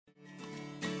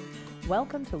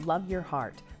Welcome to Love Your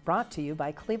Heart, brought to you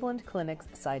by Cleveland Clinic's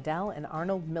Seidel and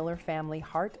Arnold Miller Family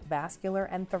Heart, Vascular,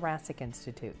 and Thoracic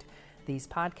Institute. These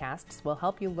podcasts will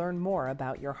help you learn more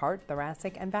about your heart,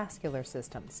 thoracic, and vascular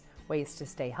systems, ways to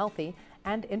stay healthy,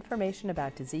 and information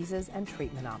about diseases and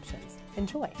treatment options.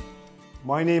 Enjoy.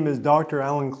 My name is Dr.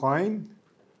 Allan Klein.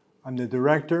 I'm the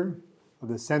director of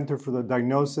the Center for the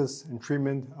Diagnosis and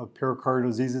Treatment of Pericardial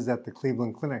Diseases at the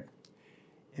Cleveland Clinic.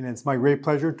 And it's my great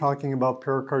pleasure talking about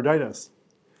pericarditis.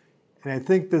 And I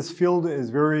think this field is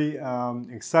very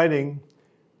exciting.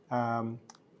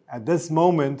 At this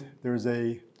moment, there's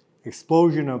an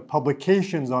explosion of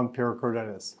publications on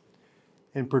pericarditis.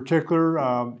 In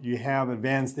particular, you have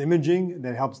advanced imaging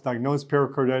that helps diagnose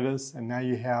pericarditis, and now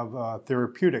you have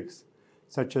therapeutics,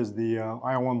 such as the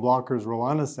IL-1 blockers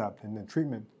rilonacept in the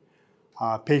treatment.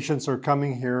 Patients are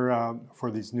coming here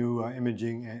for these new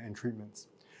imaging and treatments.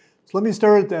 So let me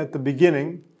start at the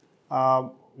beginning.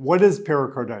 What is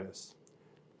pericarditis?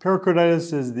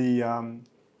 Pericarditis is the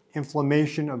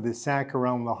inflammation of the sac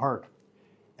around the heart.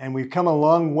 And we've come a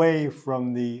long way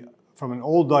from an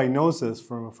old diagnosis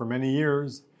for many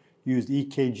years, used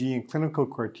EKG and clinical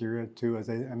criteria to, as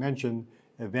I mentioned,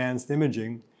 advanced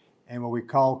imaging and what we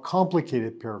call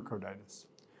complicated pericarditis.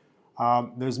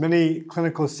 There's many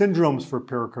clinical syndromes for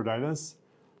pericarditis,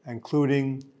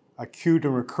 including acute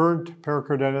and recurrent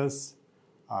pericarditis,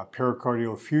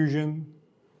 pericardial effusion,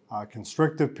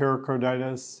 constrictive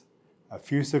pericarditis,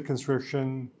 effusive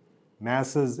constriction,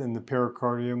 masses in the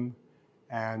pericardium,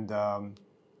 and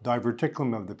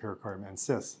diverticulum of the pericardium, and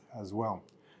cysts as well.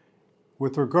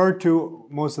 With regard to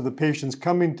most of the patients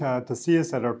coming to see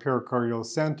us at our pericardial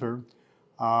center,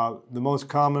 the most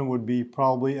common would be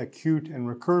probably acute and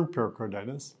recurrent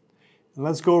pericarditis. And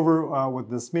let's go over what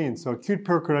this means. So acute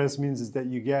pericarditis means is that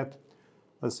you get,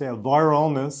 let's say, a viral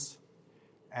illness,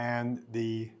 and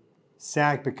the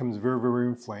sac becomes very, very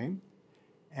inflamed.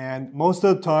 And most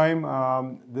of the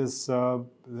time, this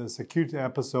acute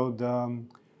episode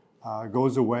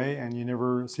goes away, and you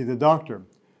never see the doctor.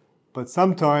 But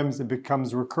sometimes it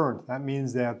becomes recurrent. That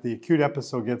means that the acute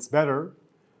episode gets better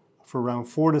for around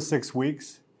 4 to 6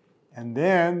 weeks, and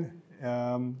then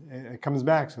it comes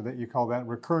back, so that you call that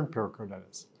recurrent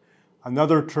pericarditis.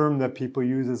 Another term that people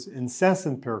use is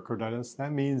incessant pericarditis.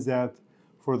 That means that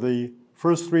for the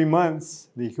first 3 months,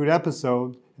 the acute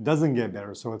episode doesn't get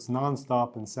better, so it's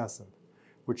nonstop incessant,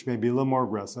 which may be a little more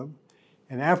aggressive.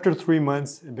 And after 3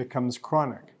 months, it becomes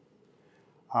chronic.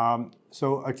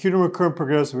 So acute and recurrent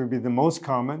pericarditis would be the most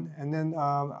common. And then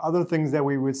other things that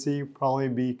we would see probably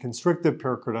be constrictive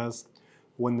pericarditis,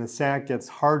 when the sac gets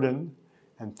hardened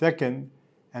and thickened,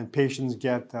 and patients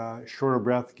get short of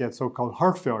breath, get so-called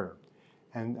heart failure.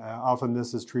 And often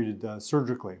this is treated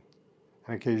surgically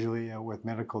and occasionally with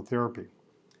medical therapy.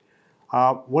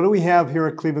 What do we have here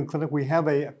at Cleveland Clinic? We have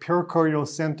a pericardial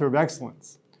center of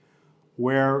excellence,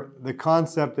 where the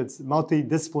concept, it's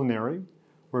multidisciplinary,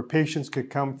 where patients could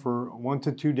come for 1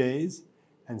 to 2 days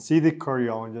and see the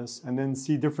cardiologist, and then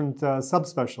see different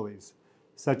subspecialties,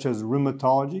 such as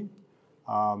rheumatology,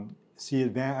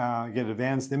 get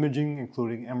advanced imaging,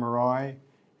 including MRI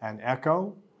and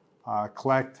echo,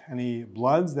 collect any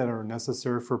bloods that are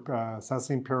necessary for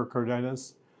assessing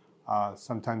pericarditis,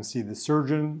 sometimes see the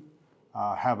surgeon,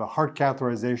 have a heart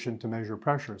catheterization to measure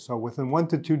pressure. So within 1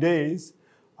 to 2 days,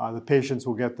 the patients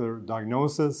will get their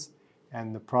diagnosis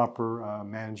and the proper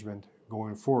management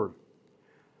going forward.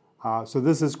 So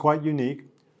this is quite unique.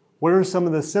 What are some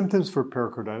of the symptoms for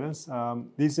pericarditis?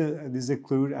 These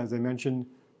include, as I mentioned,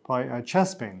 probably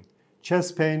chest pain.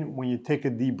 Chest pain, when you take a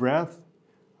deep breath,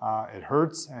 it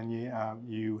hurts, and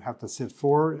you have to sit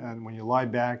forward, and when you lie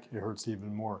back, it hurts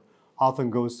even more. Often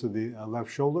goes to the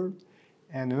left shoulder.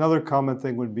 And another common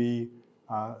thing would be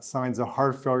signs of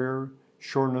heart failure,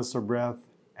 shortness of breath,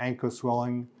 ankle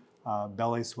swelling,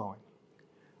 belly swelling.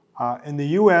 In the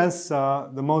U.S.,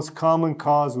 the most common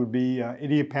cause would be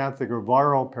idiopathic or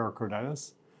viral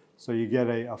pericarditis. So you get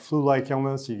a flu-like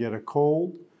illness, you get a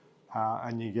cold,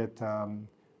 and you get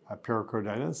a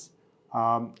pericarditis.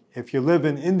 If you live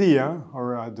in India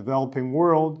or a developing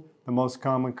world, the most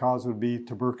common cause would be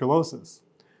tuberculosis.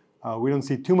 We don't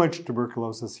see too much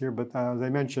tuberculosis here, but as I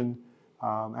mentioned,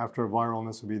 after a viral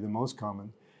illness would be the most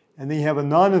common. And then you have a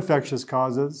non-infectious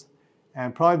causes,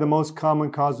 and probably the most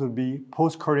common cause would be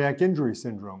post-cardiac injury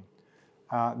syndrome.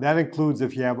 That includes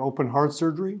if you have open heart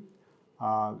surgery,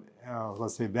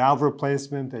 let's say valve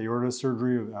replacement, aorta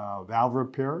surgery, valve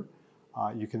repair.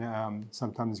 You can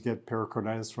sometimes get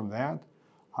pericarditis from that.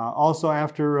 Also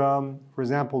after, for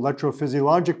example,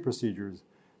 electrophysiologic procedures,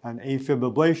 an AFib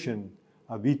ablation,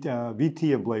 a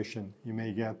VT ablation, you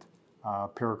may get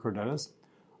pericarditis.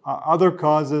 Other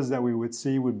causes that we would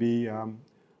see would be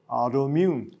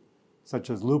autoimmune, such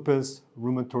as lupus,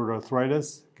 rheumatoid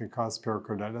arthritis can cause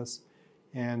pericarditis.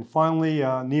 And finally,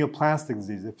 neoplastic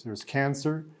disease. If there's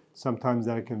cancer, sometimes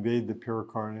that can invade the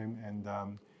pericardium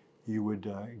and you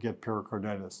would get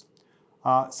pericarditis.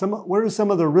 What are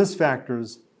some of the risk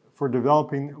factors for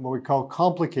developing what we call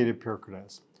complicated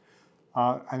pericarditis?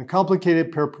 And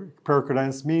complicated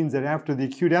pericarditis means that after the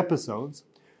acute episodes,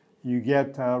 you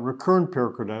get recurrent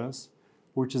pericarditis,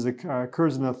 which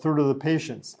occurs in a third of the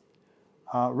patients.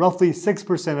 Roughly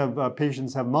 6% of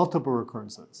patients have multiple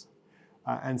recurrences.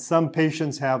 And some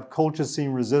patients have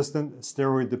colchicine-resistant,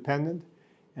 steroid-dependent,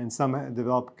 and some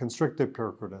develop constrictive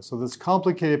pericarditis. So this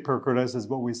complicated pericarditis is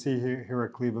what we see here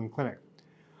at Cleveland Clinic,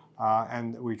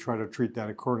 and we try to treat that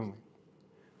accordingly.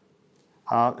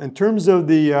 In terms of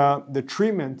the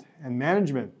treatment and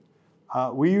management,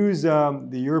 we use the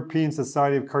European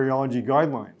Society of Cardiology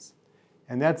guidelines,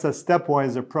 and that's a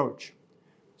stepwise approach.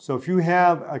 So if you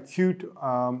have acute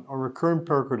or recurrent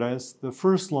pericarditis, the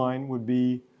first line would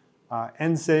be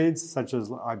NSAIDs such as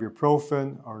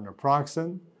ibuprofen or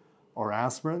naproxen or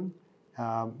aspirin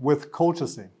with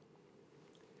colchicine.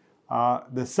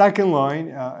 The second line,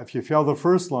 if you fail the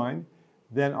first line,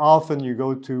 then often you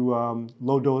go to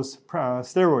low-dose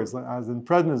steroids, as in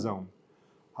prednisone.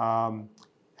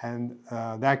 And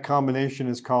that combination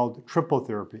is called triple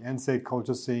therapy, NSAID,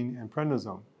 colchicine, and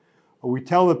prednisone. We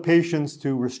tell the patients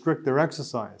to restrict their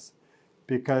exercise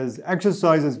because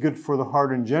exercise is good for the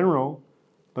heart in general,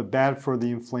 but bad for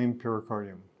the inflamed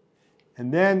pericardium.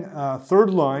 And then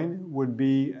third line would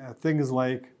be things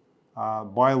like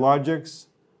biologics,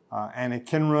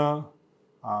 anakinra,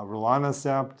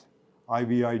 rilonacept,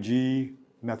 IVIG,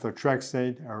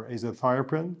 methotrexate, or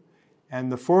azathioprine.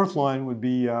 And the fourth line would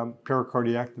be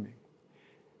pericardiectomy.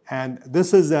 And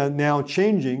this is now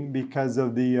changing because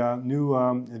of the new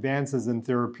advances in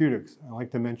therapeutics. I'd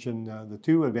like to mention the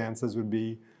two advances would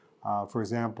be, for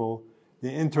example, the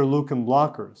interleukin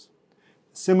blockers.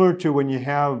 Similar to when you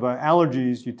have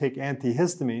allergies, you take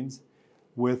antihistamines.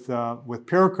 With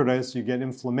pericarditis, you get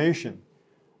inflammation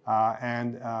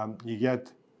and you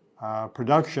get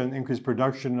increased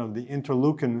production of the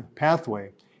interleukin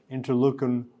pathway,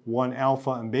 interleukin-1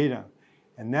 alpha and beta.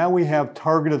 And now we have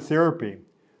targeted therapy,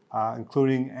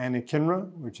 including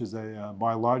anakinra, which is a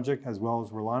biologic, as well as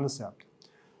rilonacept.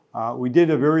 We did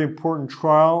a very important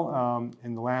trial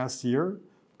in the last year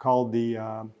called the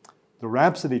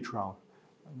Rhapsody trial.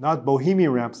 Not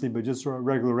Bohemian Rhapsody, but just a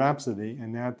regular Rhapsody,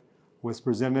 and that was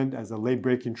presented as a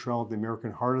late-breaking trial at the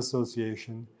American Heart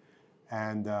Association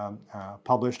and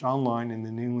published online in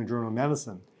the New England Journal of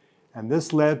Medicine. And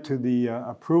this led to the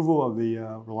approval of the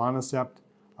rilonacept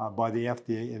by the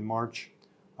FDA in March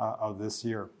of this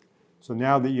year. So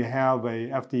now that you have a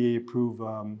FDA-approved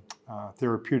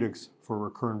therapeutics for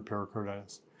recurrent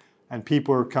pericarditis, and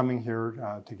people are coming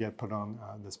here to get put on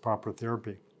this proper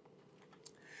therapy.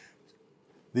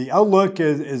 The outlook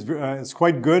is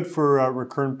quite good for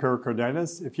recurrent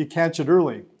pericarditis if you catch it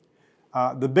early.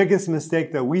 The biggest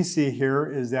mistake that we see here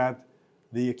is that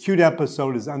the acute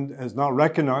episode is not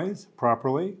recognized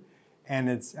properly,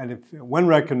 and when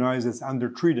recognized, it's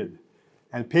undertreated.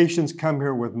 And patients come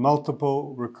here with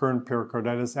multiple recurrent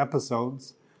pericarditis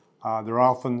episodes. They're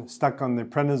often stuck on the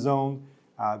prednisone.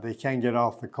 They can't get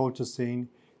off the colchicine.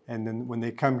 And then when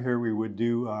they come here, we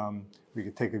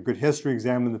could take a good history,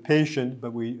 examine the patient,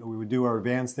 but we would do our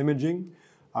advanced imaging,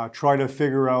 try to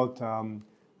figure out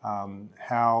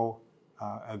how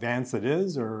advanced it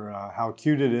is or how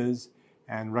acute it is,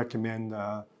 and recommend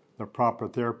the proper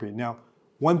therapy. Now,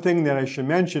 one thing that I should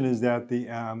mention is that the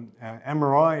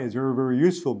MRI is very, very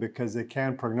useful because it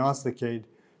can prognosticate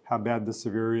how bad the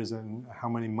severity is and how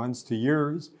many months to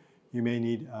years you may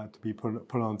need to be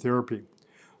put on therapy.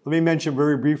 Let me mention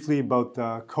very briefly about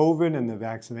COVID and the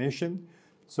vaccination.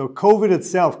 So COVID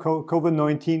itself,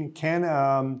 COVID-19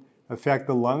 can affect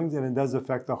the lungs and it does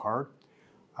affect the heart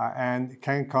and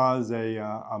can cause a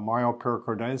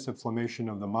myopericarditis, inflammation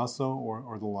of the muscle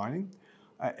or the lining.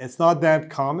 It's not that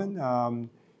common.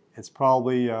 It's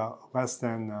probably less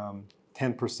than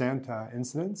 10%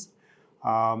 incidence.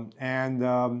 Another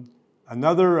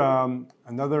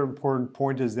important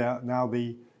point is that now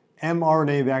the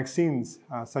mRNA vaccines,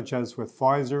 such as with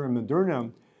Pfizer and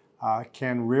Moderna,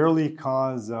 can rarely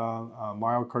cause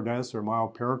myocarditis or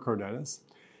myopericarditis.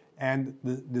 And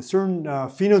the certain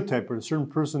phenotype or the certain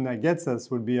person that gets this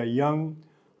would be a young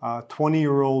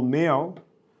 20-year-old male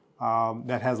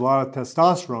that has a lot of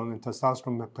testosterone, and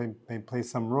testosterone may play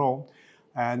some role,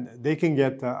 and they can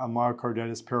get a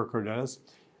myocarditis, pericarditis.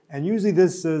 And usually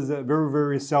this is very,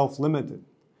 very self-limited.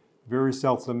 very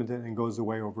self-limited and goes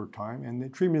away over time. And the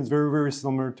treatment is very, very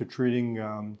similar to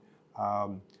treating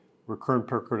recurrent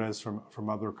pericarditis from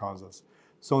other causes.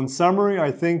 So in summary,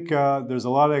 I think there's a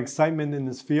lot of excitement in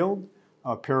this field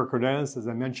of pericarditis. As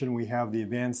I mentioned, we have the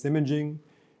advanced imaging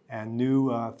and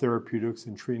new therapeutics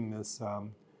in treating this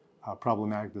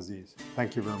problematic disease.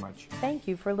 Thank you very much. Thank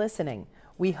you for listening.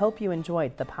 We hope you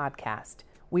enjoyed the podcast.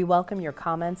 We welcome your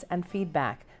comments and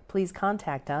feedback. Please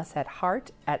contact us at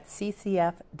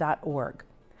heart@ccf.org.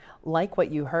 Like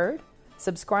what you heard?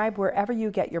 Subscribe wherever you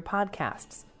get your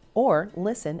podcasts, or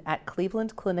listen at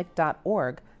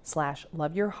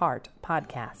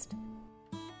clevelandclinic.org/loveyourheartpodcast.